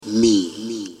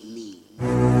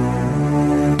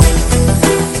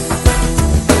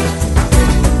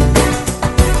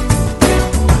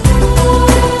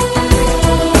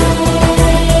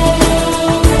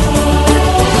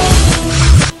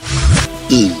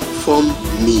inform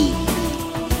me.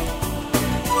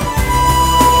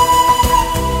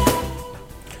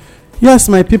 Yes,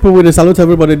 my people, we salute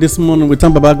everybody this morning. We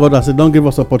thank Baba God as He don't give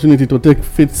us opportunity to take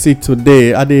fit seat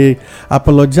today. I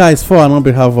apologize for and on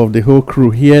behalf of the whole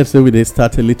crew here. So we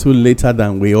start a little later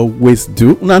than we always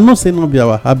do. Now, I'm not saying not be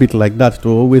our habit like that to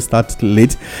always start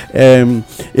late. A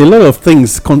lot of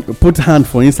things put hand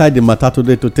for inside the matter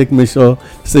today to take make sure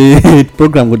say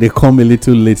program will they come a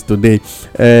little late today.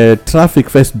 Traffic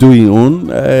first doing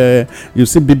on. You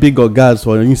see big guys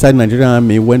for inside Nigerian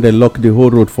army when they lock the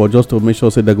whole road for just to make sure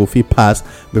say they go fit pass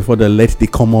before they let the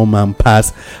common man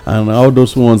pass, and all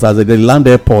those ones as they land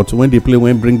airport when the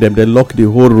plane bring them, they lock the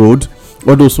whole road.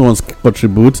 All those ones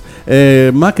contribute.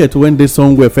 Market when they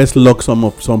somewhere first lock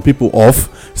some people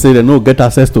off, say they no get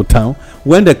access to town.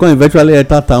 When they come eventually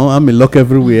enter town, army lock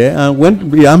everywhere, and when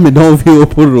the army don't feel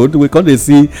open road, we can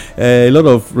see a lot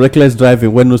of reckless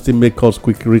driving when no still make us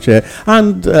quick reach here.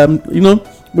 And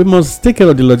we must take care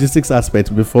of the logistics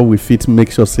aspect before we fit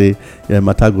make sure say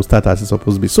matter go start as it's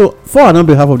supposed to be. So for and on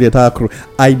behalf of the entire crew,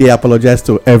 I apologize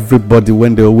to everybody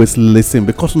when they always listen,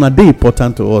 because na dey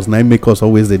important to us, na make us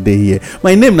always a day here.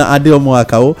 My name na Ade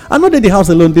Omoakao. I'm not at the house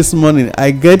alone this morning.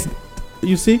 I get,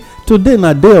 you see, today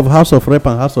na day of House of Rep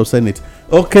and House of Senate.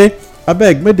 Okay, I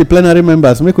beg, make the plenary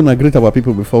members make una greet our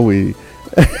people before we.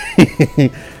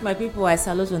 My people, I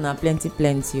salute una plenty.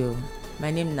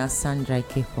 My name na Sandra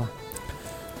Ikekwa.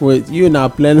 Wait, you now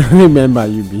plenary member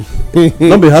you be.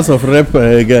 Not be House of Rep,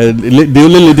 the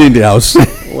only lady in the house.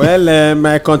 Well,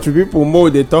 my country people more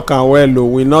they talk and well.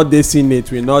 We not dey Senate,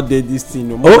 we not dey this thing.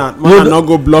 Man not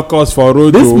go block us for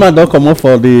road. This man don't come up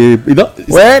for the.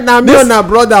 Well, now me and our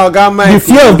brother Oga Mike. The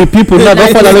fear of the people now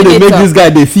don't follow they make this guy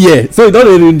the fear. So you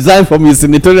don't resign from your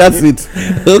senatorial seat.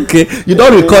 Okay, you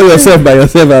don't recall yourself by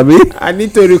yourself, Abi. I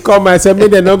need to recall myself.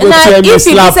 Maybe they not go tell me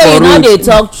slap for road. If you say you know they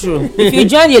talk true, if you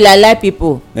join the lie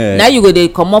people. Now you go dey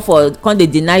comot for come dey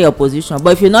deny your position,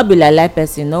 but if you not be like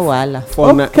person, no wahala.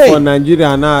 For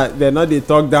Nigeria now, they not dey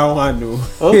talk that one o.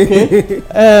 Okay.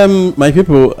 My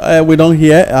people, we don't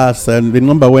hear as the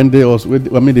number when they was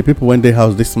the people when they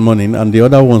house this morning, and the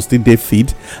other ones still they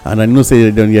feed, and I know say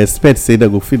they don't expect say they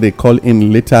go feed. They call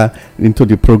in later into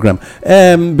the program.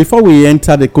 Before we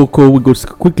enter the cocoa, we go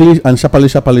quickly and sharply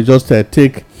just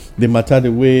take the matter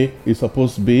the way it's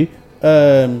supposed to be.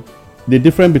 The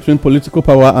difference between political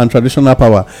power and traditional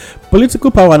power. Political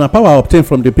power and power obtained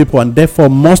from the people and therefore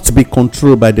must be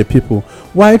controlled by the people.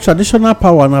 While traditional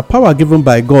power and power given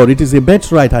by God, it is a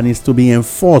birthright and is to be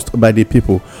enforced by the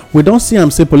people. We don't see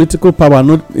say political power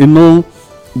not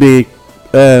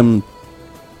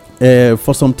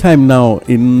for some time now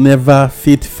it never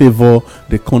fit favor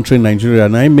the country Nigeria.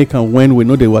 And I make and when we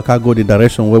know the waka go the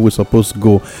direction where we supposed to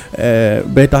go.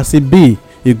 But as it be,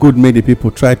 it good make the people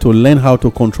try to learn how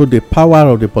to control the power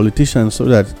of the politicians so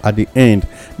that at the end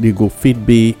they go fit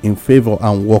be in favor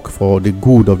and work for the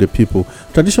good of the people.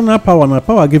 Traditional power and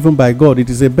power given by God, it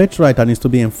is a birthright and is to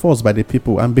be enforced by the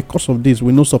people. And because of this,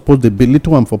 we no suppose they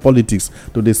belittle them for politics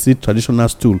to they see traditional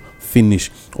stool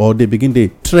finish, or they begin they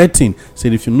threaten say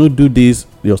if you no do this,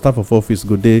 your staff of office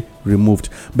go they removed.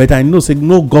 But I know say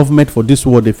no government for this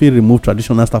world they feel remove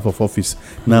traditional staff of office.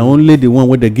 Now only the one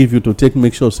where they give you to take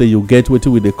make sure say you get what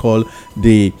they call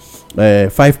the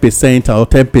 5% or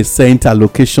 10%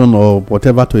 allocation or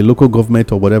whatever to a local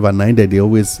government or whatever. Nine that they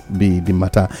always be the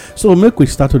matter. So make we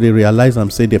start to realize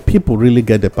and say the people really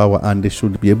get the power and they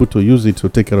should be able to use it to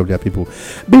take care of their people.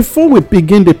 Before we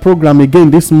begin the program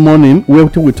again this morning,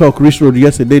 we talk Rich Road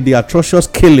yesterday, the atrocious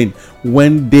killing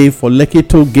when they for Lekki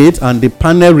Toll Gate, and the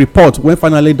panel report when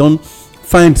finally don't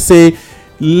find say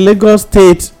Lagos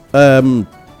State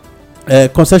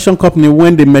concession company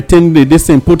when they maintain this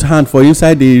thing put hand for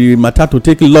inside the matter to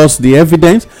take loss the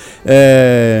evidence.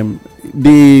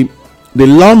 The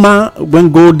lawman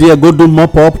when go there go do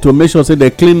mop up to make sure say they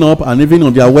clean up, and even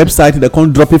on their website they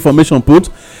can't drop information put.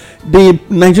 The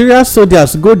Nigeria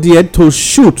soldiers go there to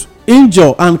shoot,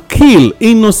 injure and kill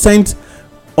innocent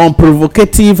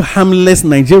unprovocative harmless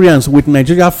Nigerians with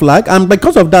Nigeria flag. And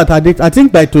because of that, I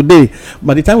think by today,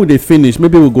 by the time we finish,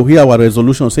 maybe we'll go hear our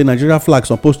resolution say Nigeria flag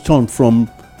supposed to turn from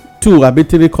 2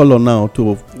 arbitrary color now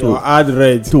to add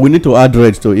red. We need to add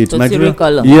red to it. To Nigeria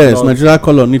color. Yes, Nigeria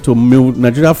color need to move.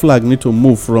 Nigeria flag need to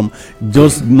move from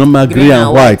just normal green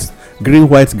and white. Green,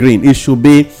 white, green. It should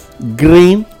be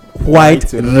green,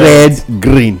 white, red,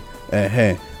 green.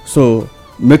 So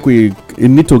it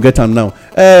need to get them now.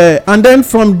 And then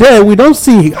from there, we don't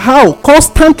see how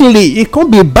constantly it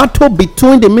can be a battle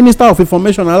between the Minister of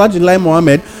Information, Alhaji Lai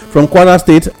Mohammed from Kwara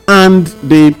State, and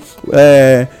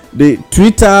the the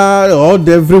Twitter, all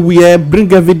everywhere,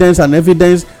 bring evidence, and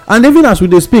even as we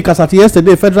dey speak, as at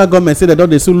yesterday, federal government say they don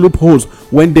dey see loopholes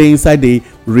when they inside the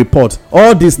report.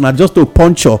 All this na just to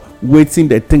puncture wetin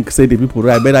they think say the people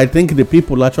right, but I think the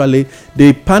people actually,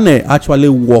 the panel actually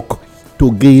work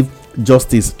to give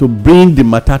justice, to bring the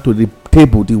matter to the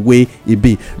table the way e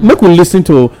be. Make we listen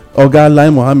to Oga Lai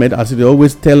Mohammed, as they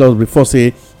always tell us before,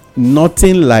 say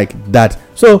nothing like that.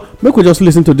 So make we just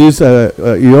listen to this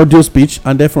audio speech,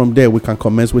 and then from there we can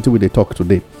commence wetin we dey talk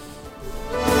today.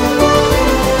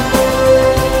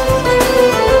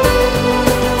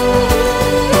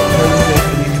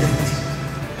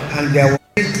 And their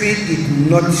military did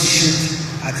not shoot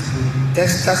at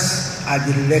protesters at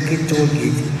the Lekki toll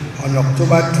gate on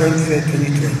October 20,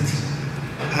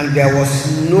 2020, and there was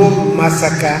no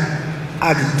massacre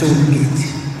at the toll gate.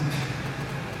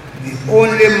 The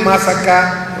only massacre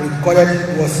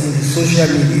recorded was in the social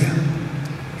media.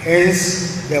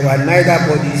 Hence, there were neither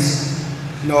bodies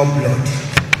nor blood.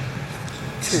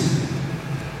 2.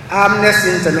 Amnesty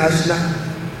International,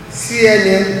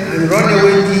 CNN, and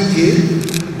Runaway DJ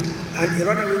and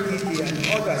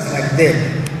others like them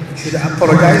should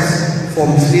apologize for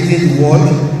misleading the world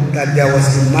that there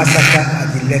was a massacre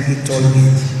at the Lekki toll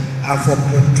gate, and for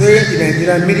portraying the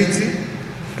Nigerian military,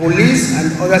 police,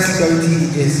 and other security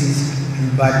agencies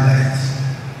in bad light.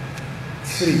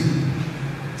 3.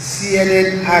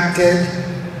 CNN acted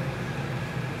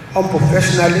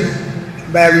unprofessionally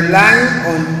by relying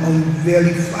on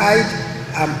unverified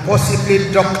and possibly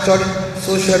doctored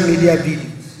social media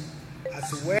videos,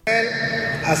 as well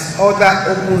as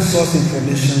other open source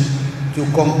information, to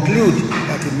conclude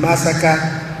that a massacre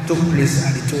took place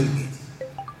at the toll gate.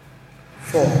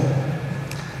 4.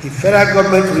 The federal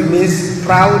government remains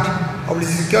proud of the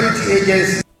security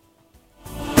agency.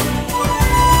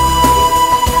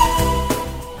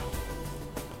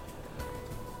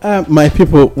 My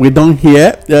people, we don't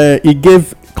hear. He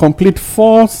gave complete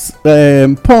false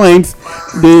points.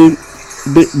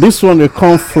 This one will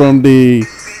come from the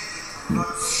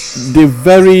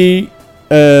very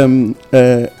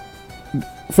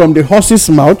from the horse's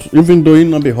mouth, even though it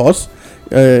not the horse.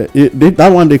 That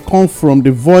one they come from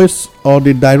the voice or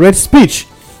the direct speech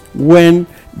when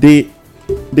the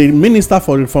Minister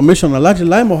for Information, Alhaji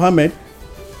Lai Mohammed,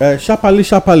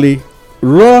 sharply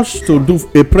rushed to do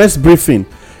a press briefing.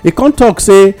 He can't talk,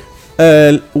 say,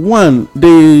 one,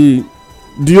 the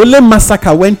only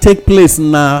massacre when take place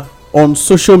now on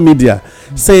social media.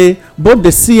 Say both the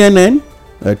CNN,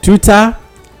 Twitter,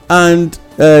 and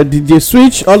DJ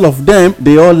Switch, all of them,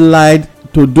 they all lied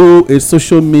to do a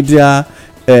social media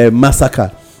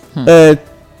massacre.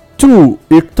 2,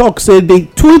 it talks, say the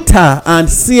Twitter and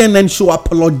CNN should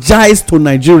apologize to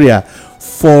Nigeria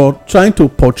for trying to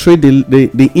portray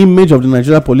the image of the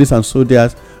Nigeria police and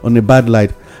soldiers on a bad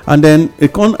light. And then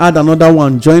it can add another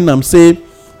one, join them, say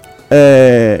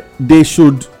they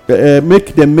should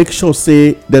make sure,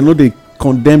 say they know they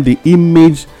condemn the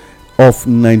image of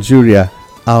Nigeria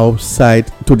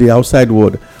outside to the outside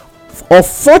world.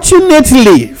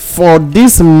 Unfortunately for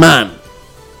this man,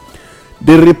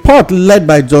 the report led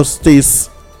by Justice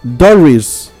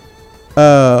Doris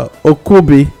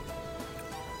Okwabi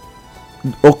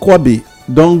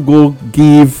don't go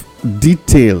give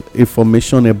detailed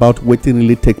information about wetin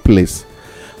really take place.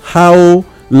 How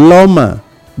Loma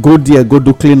go there, go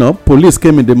do clean up. Police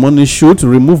came in the morning, shoot,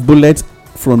 remove bullets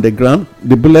from the ground,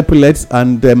 the bullet pellets,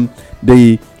 and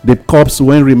the corpse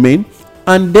when remain.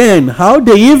 And then how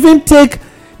they even take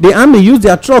the army, use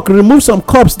their truck, remove some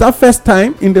corpse that first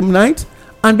time in the night,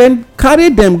 and then carry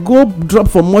them, go drop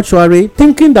for mortuary,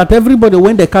 thinking that everybody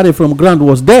when they carry from ground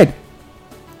was dead.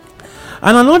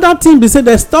 And another thing, they say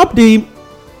they stop the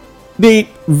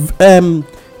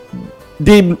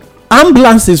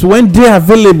ambulances when they are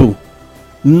available,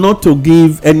 not to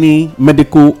give any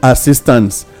medical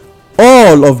assistance.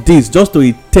 All of this just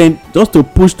to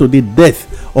push to the death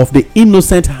of the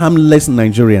innocent, harmless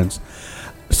Nigerians.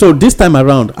 So this time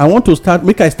around, I want to start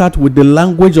with the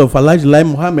language of Alhaji Lai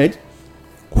Mohammed,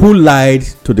 who lied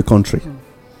to the country.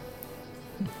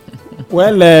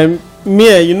 Well,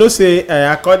 me, say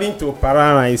according to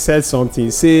Parana, he said something.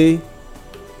 Say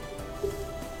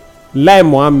Lai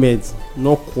Mohammed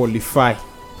not qualify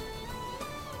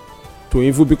to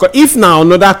even, because if now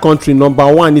another country, number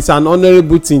one, it's an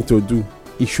honorable thing to do,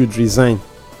 he should resign.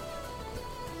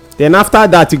 Then after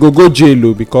that, he go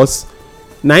jail, because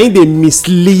now they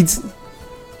mislead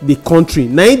the country.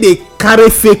 Now they carry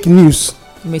fake news,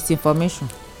 misinformation.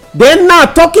 Then now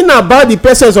talking about the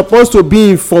person supposed to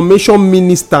be information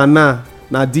minister now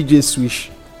DJ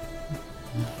Swish.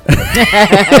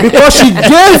 Because she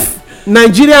gave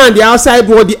Nigeria and the outside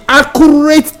world the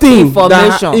accurate thing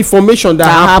information that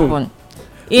happen.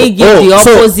 He give the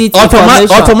opposite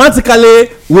information. Automatically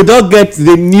we don get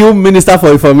the new minister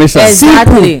for information.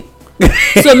 Exactly.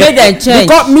 So make dem change.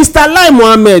 Because Mr. Lai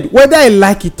Mohammed, whether he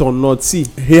like it or not, see,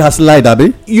 he has lied,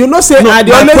 abi. You know, say no,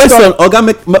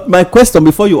 my question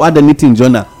before you add anything,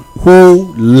 Jonah,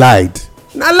 who lied?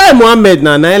 Na Lai Mohammed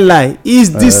na lie. He is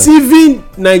deceiving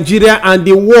Nigeria and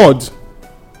the world.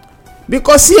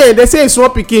 Because here they say small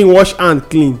pikin wash hand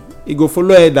clean, he go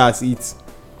follow elders eat.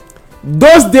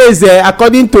 Those days,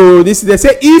 according to this, they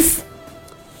say if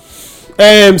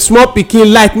small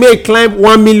pikin like make climb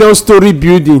 1 million story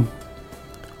building,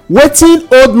 wetin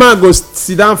old man go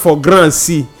sit down for ground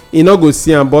see, e no go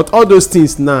see am. But all those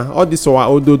things now, all these our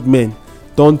old men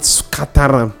don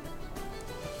scatter am.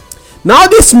 Now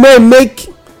this men make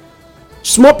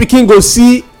small pikin go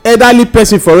see elderly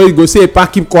person for road, go say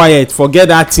park him quiet, forget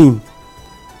that thing.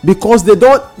 Because they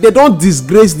don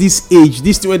disgrace this age,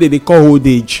 this thing wey they call old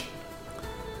age.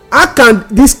 How can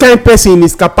this kind person in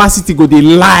his capacity go dey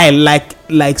lie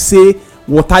like say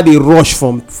water dey rush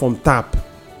from tap?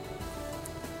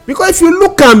 Because if you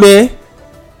look am,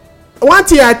 one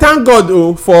thing I thank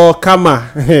God for karma.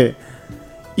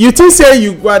 You think say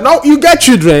you get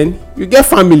children, you get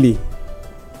family,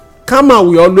 karma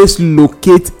will always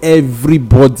locate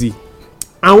everybody.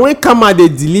 And when karma dey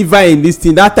deliver in this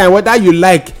thing, that time whether you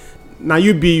like na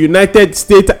you be United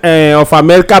States of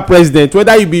America president,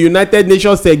 whether you be United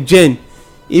Nations secgen,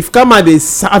 if karma dey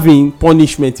serving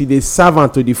punishment, e dey serve am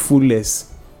to the fullest.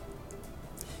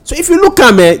 So if you look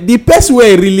am, the person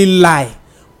wey really lie,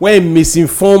 wey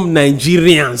misinform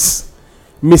Nigerians,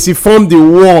 misinform the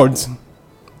world,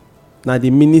 na the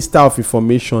Minister of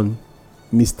Information,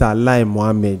 Mr. Lai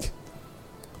Mohammed,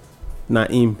 na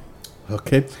him.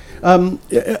 Okay.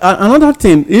 Another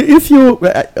thing, if you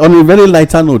on a very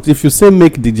lighter note, if you say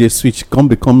make DJ Switch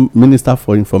become Minister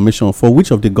for Information, for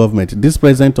which of the government, this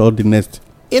present or the next?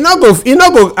 He no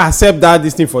go accept that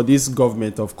this thing for this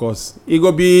government. Of course, e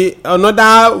go be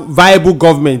another viable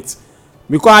government,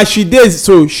 because as she dey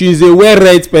so, she is a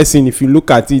well-read person. If you look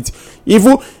at it,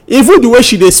 even the way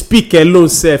she dey speak alone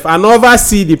sef, and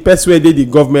oversee the person wey dey the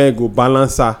government go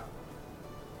balance her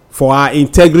for her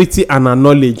integrity and her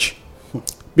knowledge.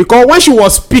 Because when she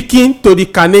was speaking to the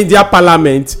Canadian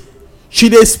Parliament, she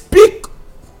dey speak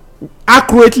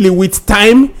accurately with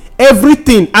time,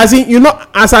 everything, as in, you know,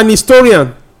 as an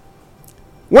historian.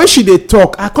 When she dey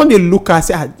talk, I come dey look at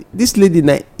say, this lady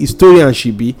na historian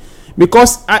she be,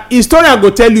 because historian go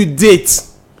tell you date,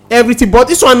 everything. But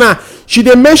this one now, she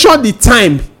dey mention the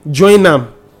time join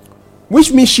am,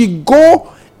 which means she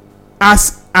go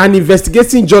as an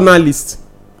investigating journalist.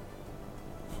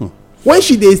 When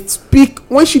she dey speak,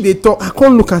 when she dey talk, I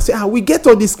come look and say, we get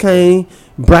all this kind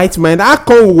bright mind. How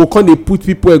come we go come dey put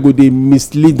people wey go dey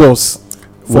mislead us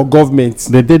for government?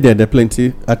 They dey there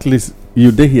plenty. At least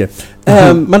you dey here.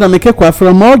 Madam Ikekwa,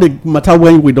 from all the matter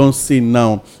when we don see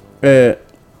now,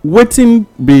 wetin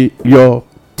be your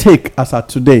take as at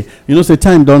today? You know, say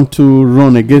time don to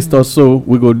run against us, so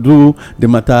we go do the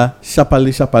matter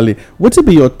sharply. Wetin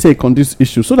be your take on this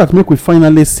issue, so that make we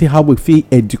finally see how we fit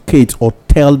educate or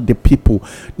tell the people?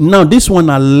 Now this one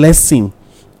a lesson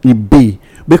e be,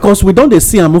 because we don dey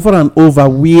see am over and over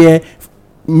where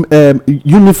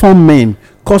uniform men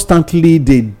constantly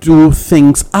dey do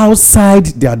things outside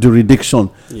their jurisdiction.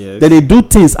 Yes. They do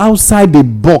things outside the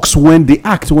box when the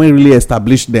act when really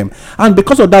establish them, and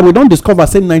because of that we don discover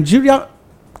say Nigeria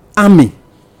army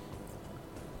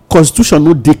constitution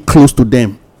no dey close to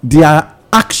them. Their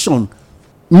action,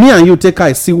 me and you take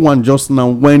I see one just now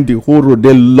when the whole road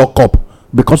dey lock up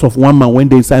because of one man when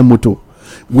dey inside motor.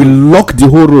 We lock the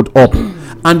whole road up,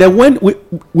 and then when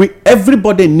we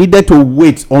everybody needed to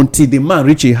wait until the man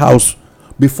reach a house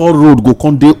before road go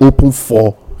come dey open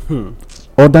for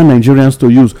other Nigerians to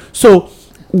use. So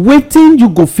wetin you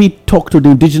go fit talk to the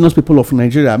indigenous people of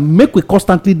Nigeria, make we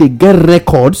constantly dey get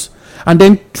records, and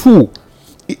then two,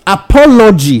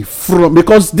 apology from,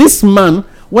 because this man,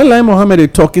 when Lai Mohammed dey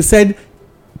talk, he said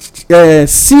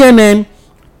CNN,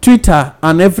 Twitter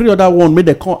and every other one make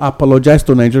dem come apologize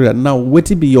to Nigeria. Now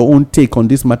wetin be your own take on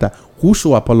this matter? Who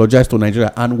should apologize to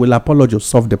Nigeria, and will apology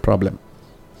solve the problem?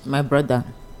 My brother,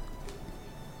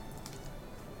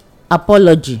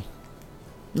 apology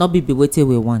no be wetin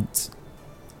we want,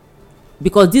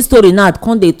 because this story now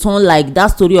come dey turn like that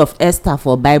story of Esther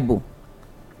for Bible,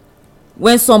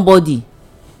 when somebody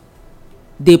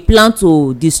dey plan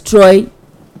to destroy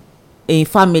a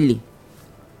family,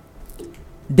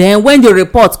 then when the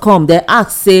report come, they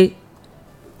ask say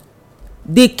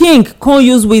the king come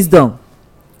use wisdom.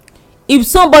 If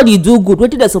somebody do good,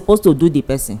 wetin they supposed to do the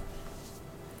person?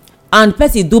 and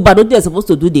person do bad, what they suppose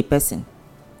to do the person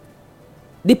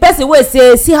wey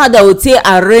say see how they go take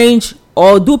arrange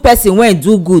or do person wey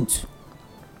do good,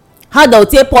 how they go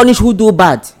take punish who do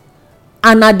bad,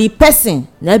 and na the person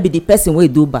na be the person wey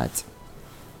do bad.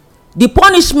 The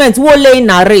punishment wey lay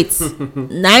narrate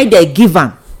na dey give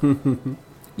am.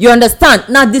 You understand?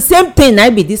 Na the same thing na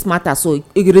be this matter, so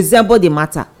it resemble the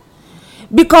matter.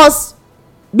 Because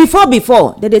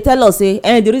before they dey tell us say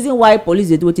the reason why police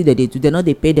dey do wetin they dey do, they no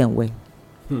dey pay them well.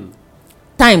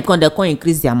 Time come, they come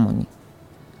increase their money.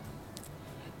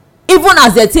 Even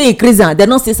as they take increase am, they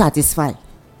no still satisfy.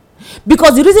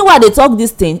 Because the reason why they talk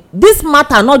this thing, this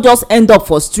matter not just end up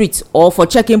for street or for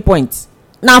checking point.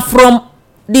 Na from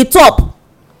the top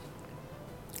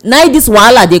na this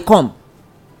wahala dey come.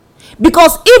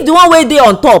 Because if the one wey dey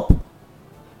on top,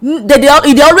 they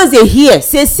always dey hear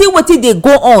say see wetin dey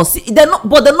go on,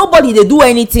 but nobody dey do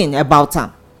anything about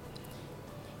am.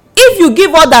 If you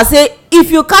give order say if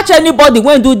you catch anybody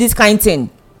wey do this kind thing,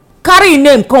 carry him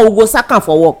name come, we go sack am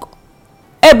for work.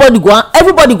 Everybody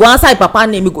go answer papa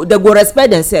name, they go respect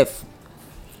themselves.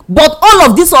 But all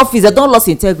of this office, they don lost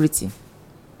integrity,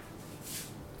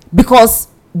 because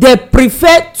they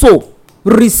prefer to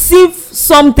receive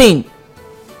something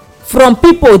from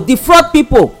people, defraud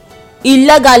people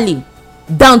illegally,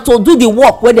 than to do the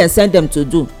work wey dem send them to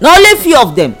do. Na only few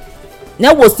of them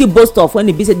na go still boast of when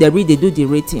e be say they read, they do the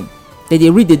rating, they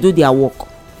read, they do their work.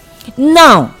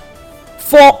 Now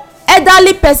for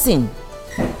elderly person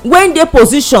when dey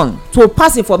position to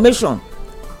pass information,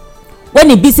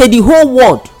 when e be say the whole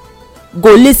world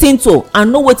go listen to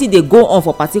and know wetin dey go on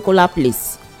for particular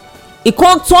place, e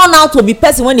come turn out to be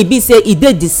person when e be say e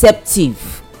dey deceptive,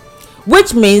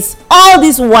 which means all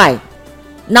this while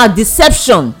na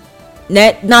deception,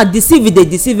 na deceive, e dey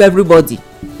deceive everybody,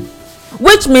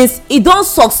 which means e don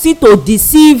succeed to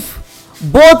deceive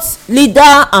both leader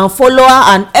and follower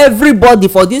and everybody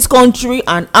for this country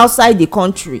and outside the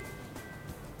country.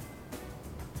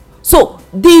 So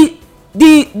the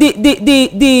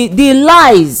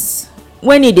lies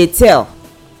when e dey tell,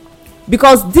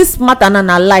 because this matter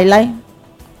na lie,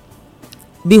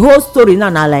 the whole story na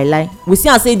lie. We see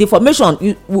and say the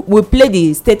information, we play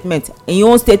the statement in your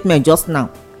own statement just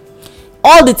now.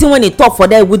 All the thing when e talk for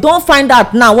there, we don find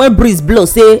out now when breeze blow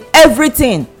say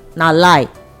everything na lie.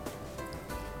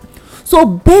 So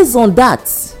based on that,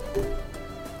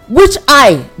 which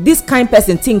this kind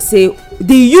person think say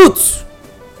the youth,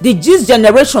 the gist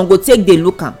generation go take dey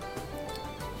look am,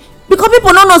 because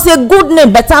people no know say good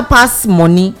name better pass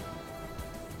money.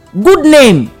 Good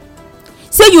name,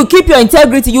 say you keep your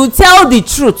integrity, you tell the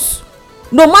truth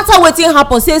no matter wetin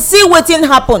happen, say see wetin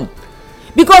happen.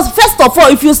 Because first of all,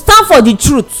 if you stand for the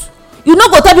truth, you no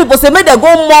go tell people say make dem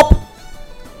go mop,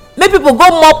 make people go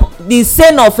mop the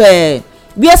scene of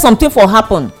where something for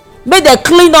happen, make dem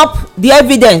clean up the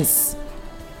evidence.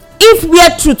 If where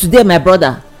truth dey, my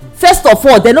brother, first of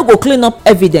all dem no go clean up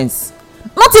evidence.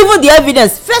 Not even the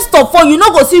evidence, first of all you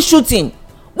no go see shooting.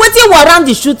 Wetin warrant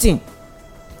the shooting?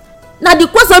 Na the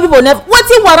question people never,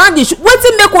 wetin warrant the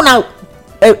wetin make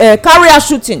una carry out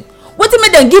shooting? Wetin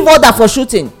make dem give order for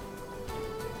shooting?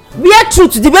 Where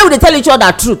truth, the way we dey tell each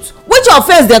other truth, which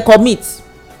offence dem commit?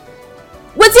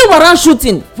 Wetin warrant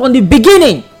shooting from the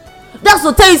beginning? That's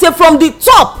to tell you say from the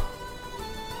top,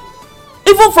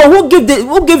 even for who give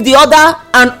the order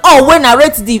and all wey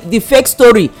narrate the fake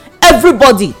story,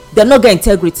 everybody dem no get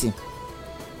integrity.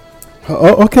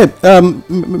 Okay,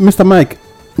 Mr. Mike,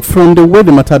 from the way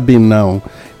the matter be now,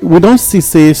 we don see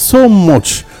say so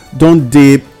much don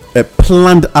dey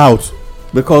planned out,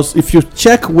 because if you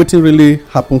check wetin really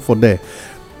happen for there,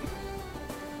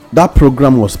 that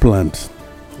program was planned,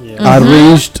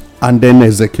 arranged and then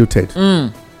executed.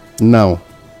 Now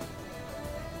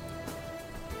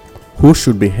who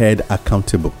should be held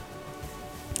accountable?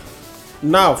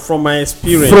 Now from my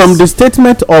experience, from the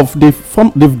statement of the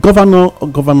governor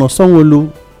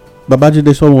Sanwo-Olu,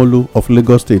 Babajide Sanwo-Olu of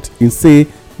Lagos State, he say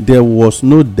there was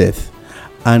no death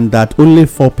and that only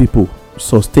 4 people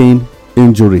sustained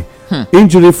injury.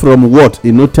 Injury from what?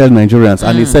 He no tell Nigerians,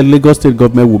 and he said Lagos State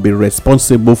government will be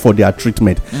responsible for their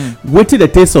treatment. Wetin dey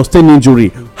take sustain injury?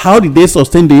 How did they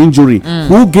sustain the injury?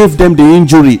 Who gave them the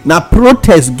injury? Na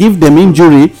protest give them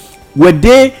injury? Were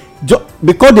they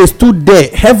because they stood there,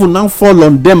 heaven now fall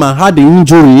on them and had the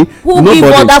injury? Who give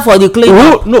order for the clean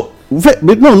up? No,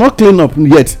 not clean up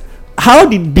yet. How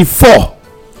did the 4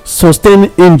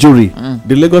 sustain injury?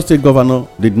 The Lagos State governor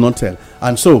did not tell,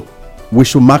 and so we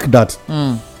should mark that.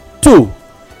 2,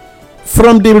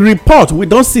 from the report we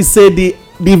don see say the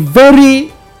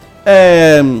very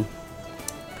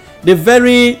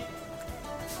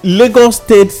Lagos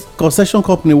State Concession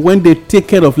Company, when they take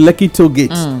care of Lekki Toll Gate,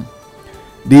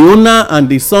 the owner and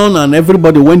the son and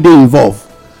everybody, when they involve,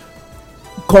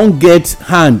 can't get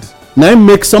hand. Now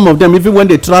make some of them, even when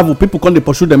they travel, people can't they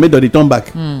pursue them, they turn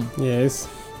back. Yes.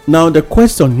 Now the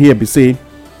question here be say,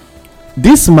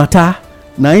 this matter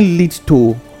now lead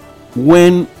to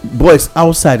when boys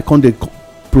outside come they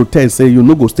protest, say you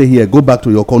no go stay here, go back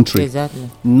to your country. Exactly.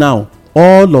 Now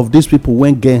all of these people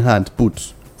when get hand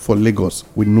put for Lagos,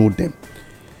 we know them.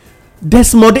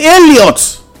 Desmond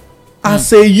Elliot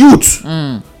as a youth,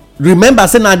 remember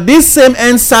say na this same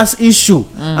NSAS issue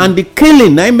and the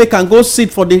killing na make am go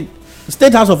sit for the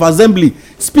State House of Assembly,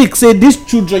 speak say these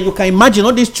children, you can imagine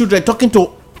all these children talking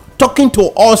to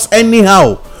us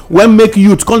anyhow, when make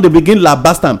youth come dey begin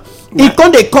labast am. E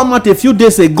come dey come out a few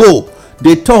days ago,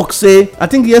 dey talk say, I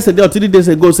think yesterday or 3 days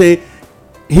ago, say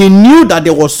he knew that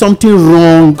there was something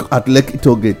wrong at Lekki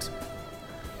Toll Gate,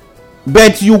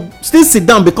 but you still sit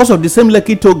down because of the same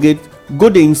Lekki Toll Gate, go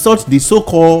dey insult the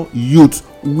so-called youth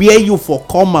where you for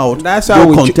come out. That's how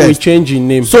we change in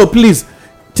name. So please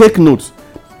take note.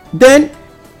 Then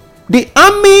the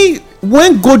army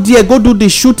when go there go do the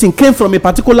shooting came from a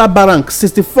particular barrack,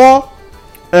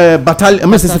 65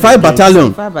 battalion. 65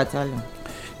 battalion.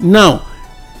 Now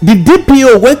the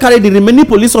DPO when carry the remaining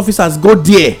police officers go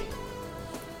there,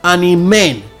 and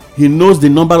he knows the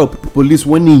number of police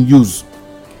when he use.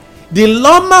 The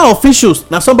lawma officials,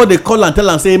 now somebody call and tell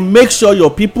and say, make sure your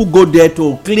people go there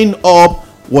to clean up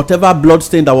whatever blood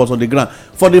stain that was on the ground.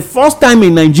 For the first time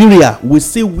in Nigeria, we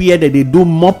see where they do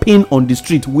mopping on the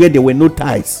street where there were no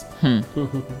ties.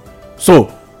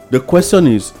 So the question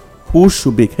is, who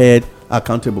should be held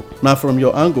accountable? Now from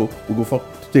your angle, we go for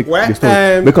take the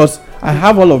story, because I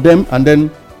have all of them, and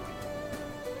then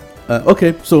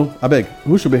okay, so abeg,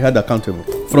 who should be held accountable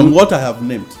from what I have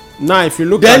named? Now if you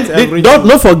look then at everything,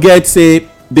 don't forget say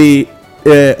the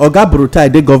Oga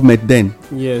Brutai, the government then,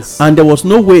 yes, and there was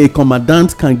no way a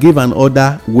commandant can give an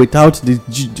order without the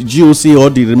GOC or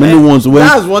the remaining ones.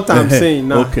 That's what I'm saying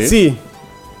now. Okay. See,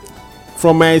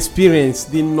 from my experience,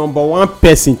 the number one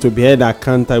person to be held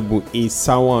accountable is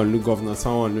Sanwo-Olu, Governor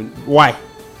Sanwo-Olu. Why?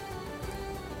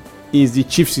 Is the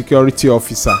chief security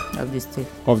officer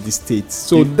of the state.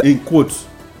 So in quotes,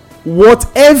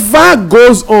 whatever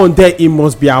goes on there, he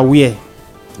must be aware.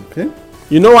 Okay.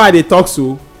 You know why they talk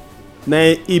so? Now,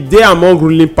 if they are among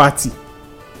ruling party,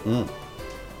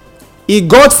 a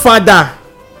godfather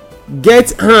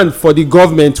get hand for the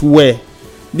government, where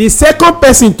the second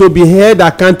person to be held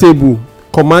accountable,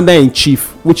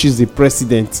 commander-in-chief, which is the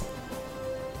president,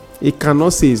 he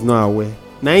cannot say he's not aware.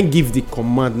 Now he give the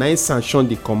command, now he sanction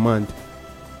the command,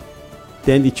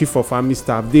 then the chief of army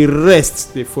staff, the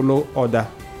rest they follow order.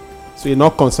 So he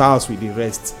not concern us with the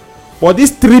rest. But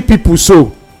these three people,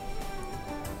 so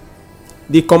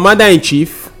the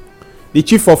commander-in-chief, the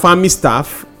chief of army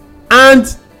staff, and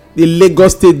the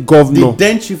Lagos State governor. The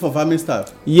then chief of army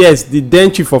staff. Yes, the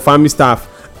then chief of army staff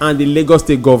and the Lagos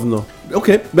State governor.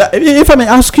 Okay, but if I may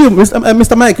ask you,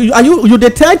 Mr. Mike, are you dey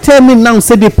tell me now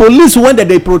say the police when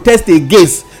they protest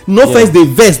against first dey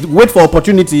vex, wait for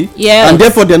opportunity, and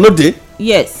therefore they no dey?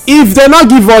 Yes. If they not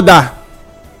give order,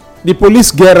 the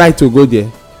police get right to go there.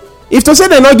 If to say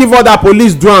they not give order,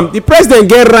 police do am, the president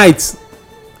get right.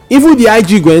 Even the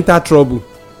IG go enter trouble.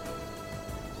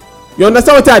 You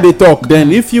understand what I dey talk?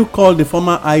 Then if you call the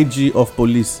former IG of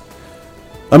police,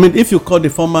 I mean if you call the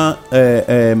former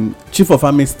chief of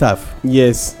army staff,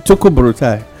 yes, Toko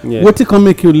Brutai, wetin come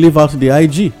make you leave out the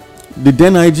IG, the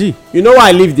then IG? You know why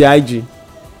I leave the IG?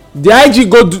 The IG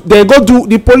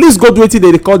the police go do wetin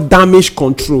they call damage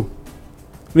control.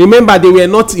 Remember, they were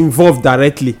not involved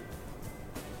directly,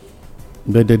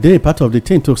 but the day part of the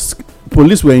thing to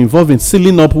police were involved in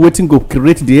sealing up, waiting to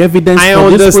create the evidence. I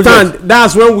understand.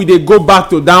 That's when we dey go back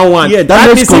to that one. Yeah,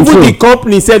 that means even the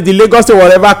company sef, the Lagos or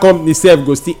whatever company sef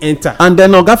go still enter. And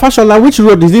then Oga Fashola, which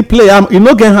role did he play? He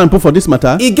no get hand put for this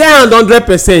matter. He get hand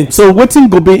 100%. So waiting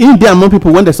go be in there among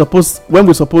people when we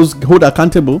suppose hold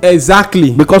accountable.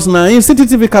 Exactly. Because now in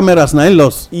CCTV cameras now he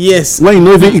lost. Yes.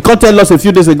 When he can't tell us a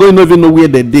few days ago, he no even know where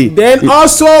they dey. Then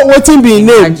also wetin be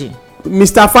name?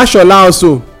 Mr. Fashola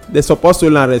also. They supposed to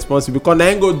learn responsible because na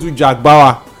him go do Jack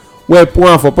Bauer where put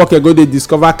am for pocket, go dey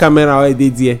discover camera wey dey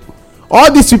there. All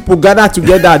these people gather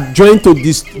together join to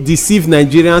deceive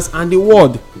Nigerians and the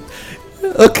world.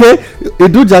 Okay, you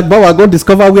do Jack Bauer go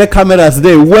discover where cameras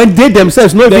dey when they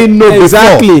themselves no even know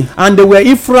exactly before. And they were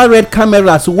infrared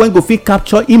cameras when go fit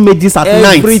capture images at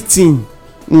night. Everything.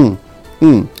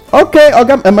 Okay,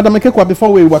 Madam Ekekwa,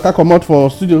 before we waka comot for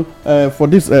studio for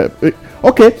this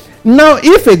okay, now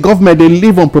if a government dey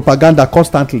live on propaganda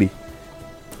constantly,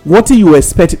 wetin you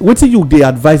expect, wetin you dey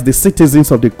advise the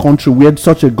citizens of the country where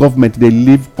such a government dey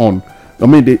live on? I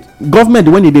mean, the government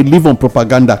when they live on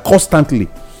propaganda constantly,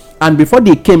 and before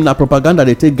they came na propaganda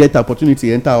they take get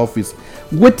opportunity enter office.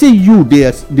 Wetin you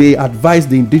dey advise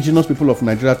the indigenous people of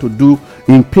Nigeria to do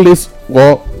in place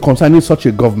or concerning such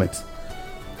a government?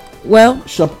 Well,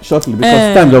 shortly,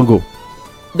 because time don go.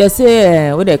 They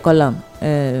say what they call am,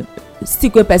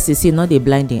 stick wey person see no dey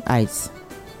blind im eyes.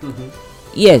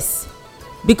 Yes,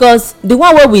 because the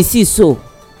one wey we see so,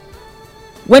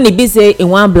 when e be say e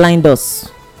wan blind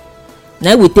us,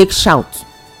 na we take shout,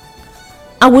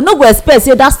 and we no go expect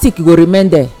say that stick go remain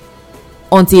there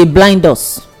until e blind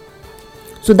us.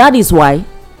 So that is why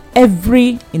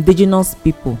every indigenous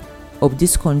people of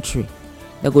this country,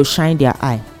 they go shine their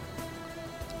eye,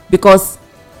 because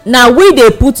na we dey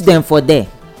put them for there.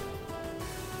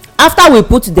 After we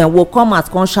put them, we'll come out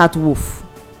come shout wolf.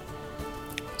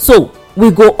 So we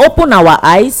go open our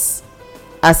eyes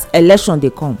as election dey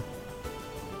come,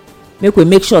 make we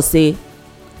make sure say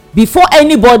before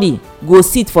anybody go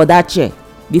sit for that chair,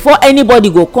 before anybody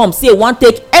go come say wan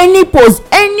take any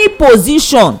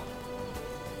position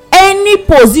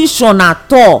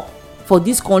at all for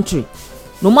this country,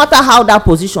 no matter how that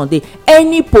position dey,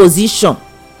 any position,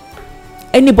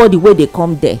 anybody wey dey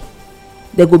come there,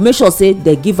 they go make sure say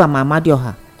they give am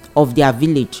Amadioha of their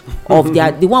village, of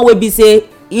their the one wey be say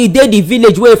e dey the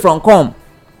village wey from come,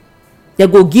 they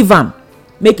go give am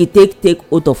make e take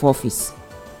oath of office.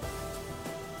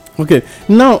 Okay,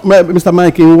 now Mr.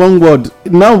 Mike, in one word,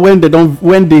 now when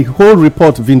the whole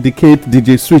report vindicate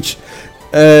DJ Switch,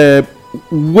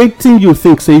 wetin you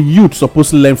think say youth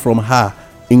suppose learn from her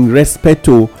in respect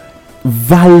to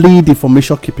valid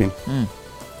information keeping?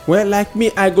 Well, like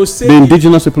me, I go say the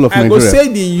indigenous people of Nigeria. I go say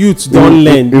the youth don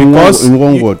learn, because in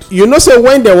one word, you know, say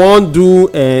when they wan do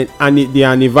the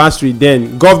anniversary,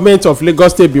 then government of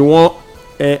Lagos State be wan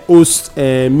host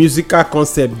musical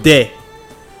concept there.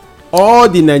 All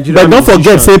the Nigerian, but don't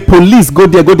forget say police go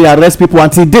there arrest people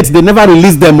until date they never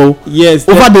release them. Oh yes,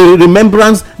 over the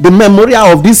remembrance, the memorial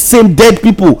of these same dead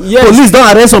people. Yes, police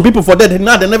don arrest some people for that.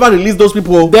 Now they never release those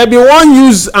people. They be wan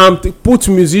use to put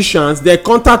musicians. They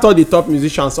contact all the top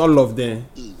musicians, all of them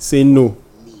say no.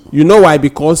 You know why?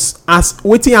 Because as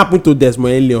wetin happen to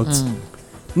Desmond Elliot,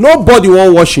 nobody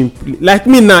wan watch him play. Like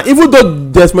me now, even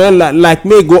though Desmond Elliot like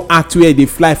me go act where they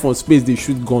fly from space, they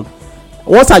shoot gun.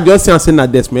 Once I just say na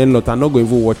Desmond Elliot, I no go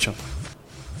even watch am.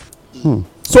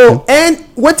 So and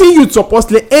wetin you suppose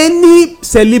like any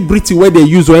celebrity wey dey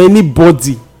use, or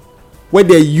anybody wey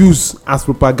dey use as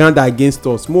propaganda against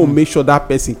us, make sure that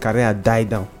person career die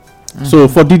down. So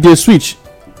for DJ Switch,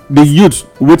 the youth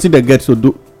wetin they get to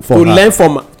do for to her? Learn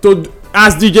from, to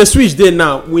as DJ Switch dey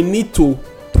now, we need to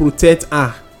protect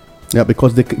her. Yeah,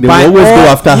 because they will always go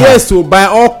after her. Yes, so by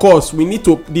all costs, we need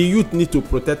to, the youth need to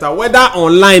protect her, whether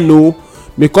online o.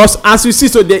 Because as you see,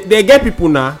 so they get people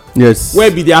now, yes, where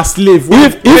be their slave.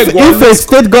 If a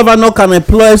state governor can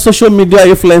employ social media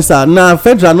influencer, now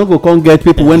federal no go come get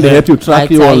people when they help you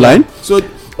track you online. So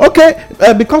okay,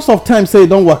 because of time say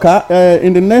don waka,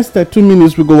 in the next 2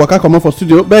 minutes we go waka comot for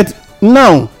studio. But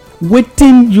now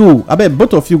wetin you, abeg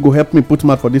both of you go help me put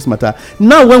mouth for this matter.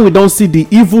 Now when we don see the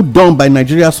evil done by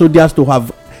Nigeria soldiers to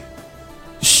have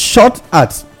shot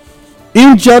at,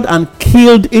 injured and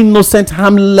killed innocent,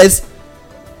 harmless,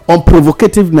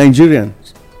 unprovocative Nigerians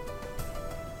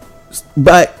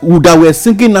that were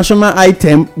singing national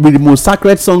anthem with the most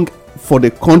sacred song for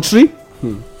the country,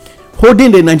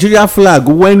 holding the Nigeria flag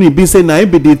when it be say na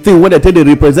it be the thing when they tell they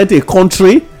represent a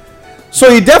country. So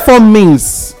it therefore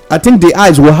means, I think the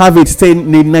eyes will have it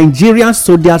saying the Nigerian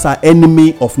soldiers are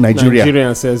enemy of Nigeria.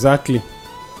 Nigerians, exactly.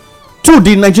 Two,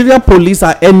 the Nigeria police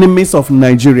are enemies of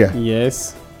Nigeria.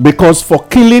 Yes. Because for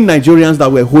killing Nigerians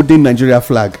that were holding Nigeria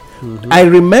flag. I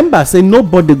remember saying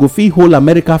nobody go fit hold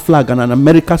America flag and an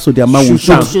America soldier man will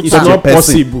shoot. It's not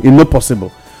possible. It's not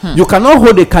possible. You cannot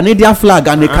hold a Canadian flag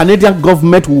and the Canadian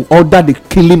government will order the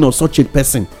killing of such a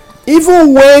person,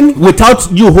 even when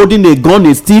without you holding a gun,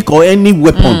 a stick, or any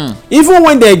weapon. Even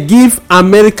when they give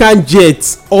American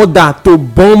jets order to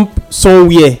bomb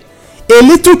somewhere, a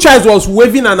little child was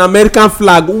waving an American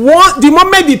flag. The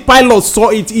moment the pilot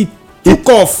saw it, he took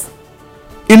off.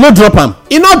 He no drop am.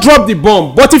 He no drop the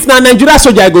bomb. But if na Nigeria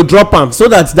soldier, I go drop am. So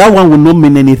that one will not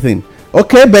mean anything.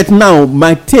 Okay, but now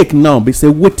my take now be say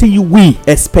wetin we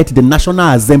expect the National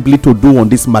Assembly to do on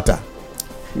this matter?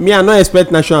 Me, I no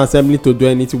expect National Assembly to do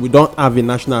anything. We don't have a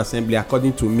National Assembly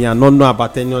according to me. I don't know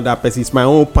about any other person. It's my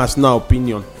own personal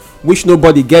opinion. which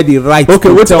nobody get the right okay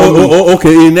to wait tell me.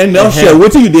 okay in a nutshell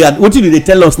wetin you dey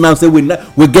tell us now say we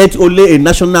get only a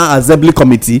national assembly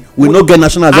committee we no get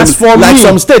national assembly as for like me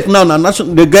some state now na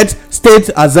national they get state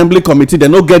assembly committee they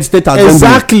no get state assembly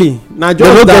exactly na just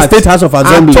they no get that state house of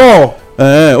assembly at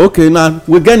all. okay now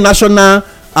we get national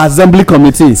assembly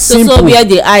committee so where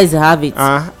the eyes have it.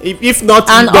 If not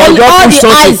And dem all just push the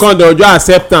something eyes- come dem just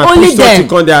accept am Only push something them.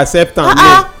 come dey accept am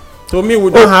no to me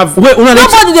we don have wait una dey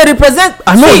Nobody dey represent.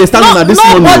 I no understand una this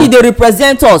morning. Nobody dey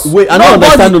represent us. Wait, I no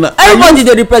understand una. Everybody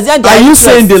dey represent their are you interest.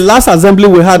 saying the last assembly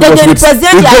we had They was dey with represent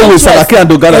their with interest. Saraki and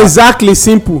Dogara exactly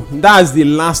simple that's the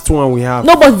last one we have.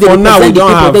 Nobody dey for now we represent the don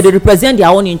people. have They dey represent their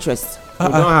own interest. we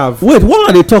don have wait why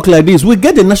una dey talk like this we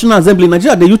get the national assembly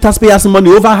Nigeria dey use taxpayers money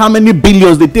over how many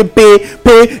billions they take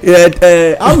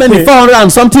pay how many 400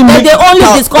 and something They dey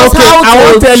only discuss okay I how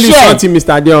wan to tell you share. something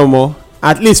Mr. Adeomo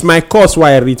at least my course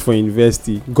wey I read for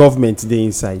university government dey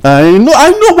inside I know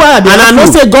why I dey and I know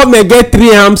say government get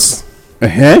 3 arms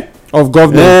of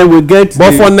government we get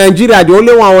but for Nigeria the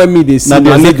only one wey me dey see Na the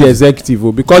na only the executive. executive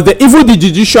o because even the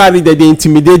judiciary dem dey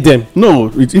intimidate dem. no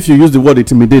if you use the word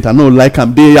intimidate I no like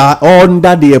am they are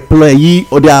under the employee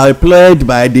or they are employed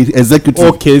by the executive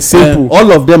Okay, simple.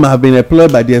 all of them have been employed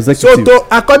by the So executive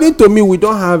according to me we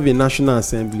don have a national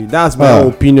assembly that's my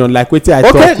opinion like wetin I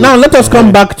talk. okay now let us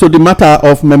come back to the matter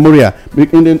of memorial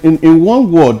in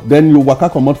one word then you waka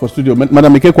comot for studio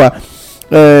Madam Ikekwa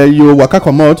you waka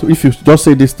comot if you just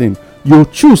say this thing you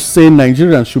choose say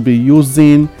Nigerians should be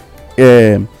using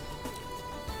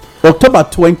October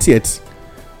 20th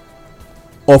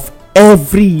of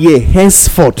every year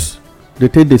henceforth they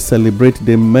take dey celebrate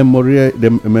the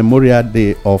memorial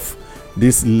day of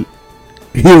these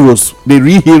heroes the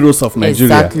real heroes of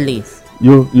Nigeria. Exactly.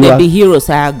 you Be heroes.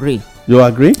 I agree. you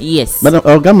agree? Yes. Madam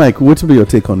Oga Mike wetin be your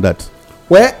take on that?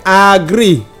 Well, I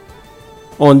agree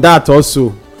on that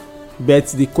also but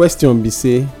the question be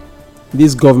say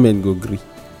this government go gree.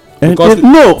 Because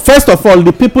no first of all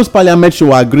the people's parliament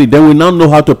should agree then we now know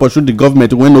how to pursue the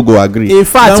government wey no go agree. in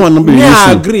fact That one no be me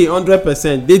I issue. agree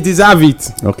 100% they deserve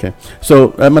it. Okay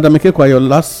so Madam Ikekwa your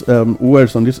last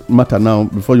words on this matter now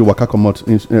before you waka comot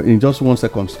in just 1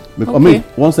 second. I mean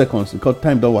 1 second because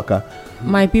time don waka.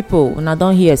 My people una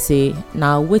don hear say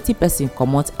na wetin person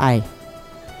comot eye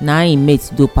na im mate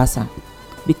do pass am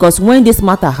because when this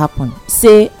matter happen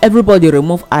say everybody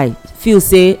remove eye feel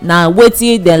say na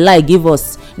wetin dem like give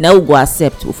us na we go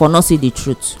accept we for not see the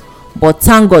truth but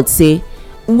thank God say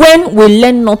when we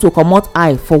learn not to comot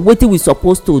eye for wetin we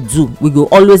suppose to do we go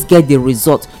always get the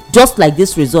result just like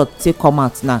this result take come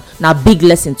out now na big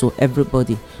lesson to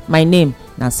everybody. My name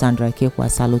na Sandra Ikekwa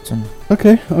salutunu.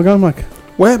 Okay Oga Mike.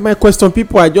 Well, my question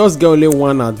people I just get only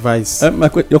one advice.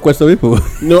 Your question people.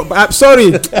 No I'm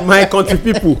sorry my country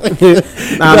people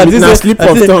na slip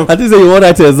of tongue. I think say you wan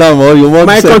write exam or you wan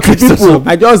My country people people.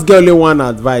 I just get only one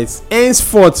advice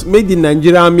henceforth make the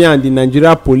Nigerian army and the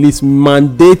Nigeria police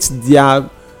mandate their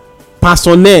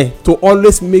personnel to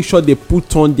always make sure they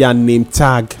put on their name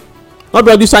tag. Not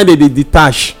be all this time they dey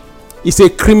detach. It's a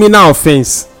criminal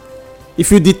offence.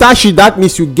 If you detach it that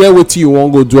means you get wetin you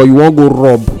wan go do or you wan go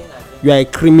rob. You are a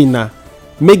criminal.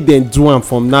 Make them do am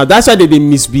from now. That's why they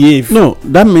misbehave. No,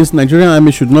 that means Nigerian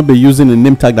army should not be using a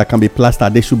name tag that can be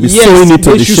plastered. They should be sewing it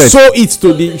to the shirt. Yes, they should sew it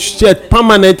to the shirt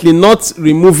permanently, not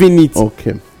removing it.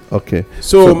 Okay.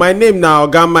 So my name now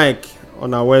Oga Mike.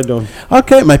 Una well done.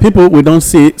 Okay, my people, we don't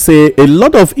say a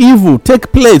lot of evil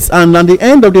take place, and at the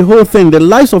end of the whole thing, the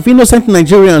lives of innocent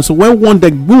Nigerians when want the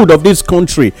good of this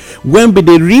country, when be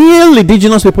the real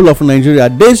indigenous people of Nigeria,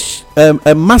 they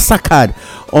massacred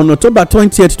on October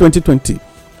 20th, 2020.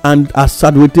 And as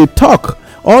sad with the talk,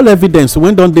 all evidence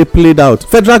when don't they played out.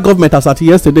 Federal government as at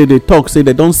yesterday they talk say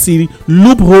they don't see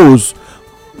loopholes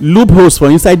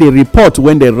for inside the report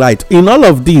when they write in all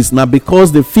of this now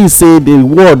because the fee say the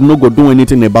world no go do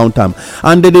anything about them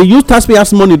and they use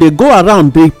taxpayers money they go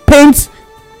around they paint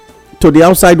to the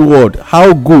outside world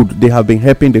how good they have been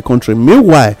helping the country.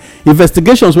 Meanwhile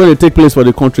investigations when they take place for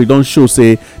the country don't show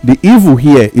say the evil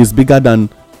here is bigger than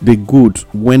the good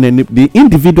when the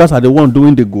individuals are the one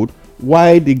doing the good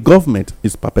why the government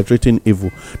is perpetrating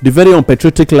evil. The very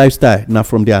unpatriotic lifestyle now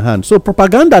from their hands. So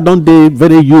propaganda don't they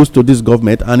very used to this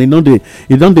government and it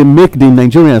don't they make the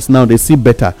Nigerians now they see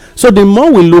better. So the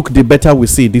more we look the better we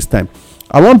see this time.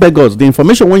 I won't beg us the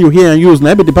information when you hear and use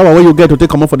now be the power where you get to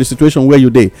take come up for the situation where you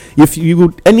dey. If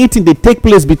you anything they take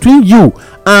place between you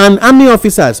and army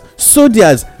officers,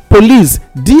 soldiers, police,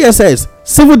 DSS,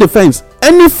 civil defense,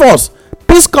 any force,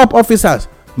 peace corps officers,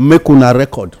 make una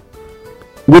record.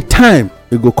 With time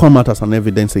it will come out as an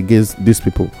evidence against these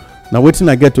people Now wetin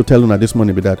I get to tell una this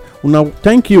morning be that una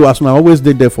thank you as una always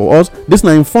dey there for us. This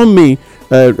na Inform Me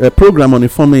program on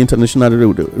Inform Me International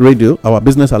Radio, our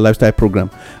business and lifestyle program.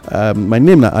 My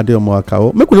name na Adeomo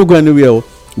Akao. Make we no go anywhere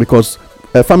because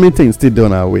family things still dey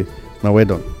on our way. Now we're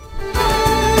done.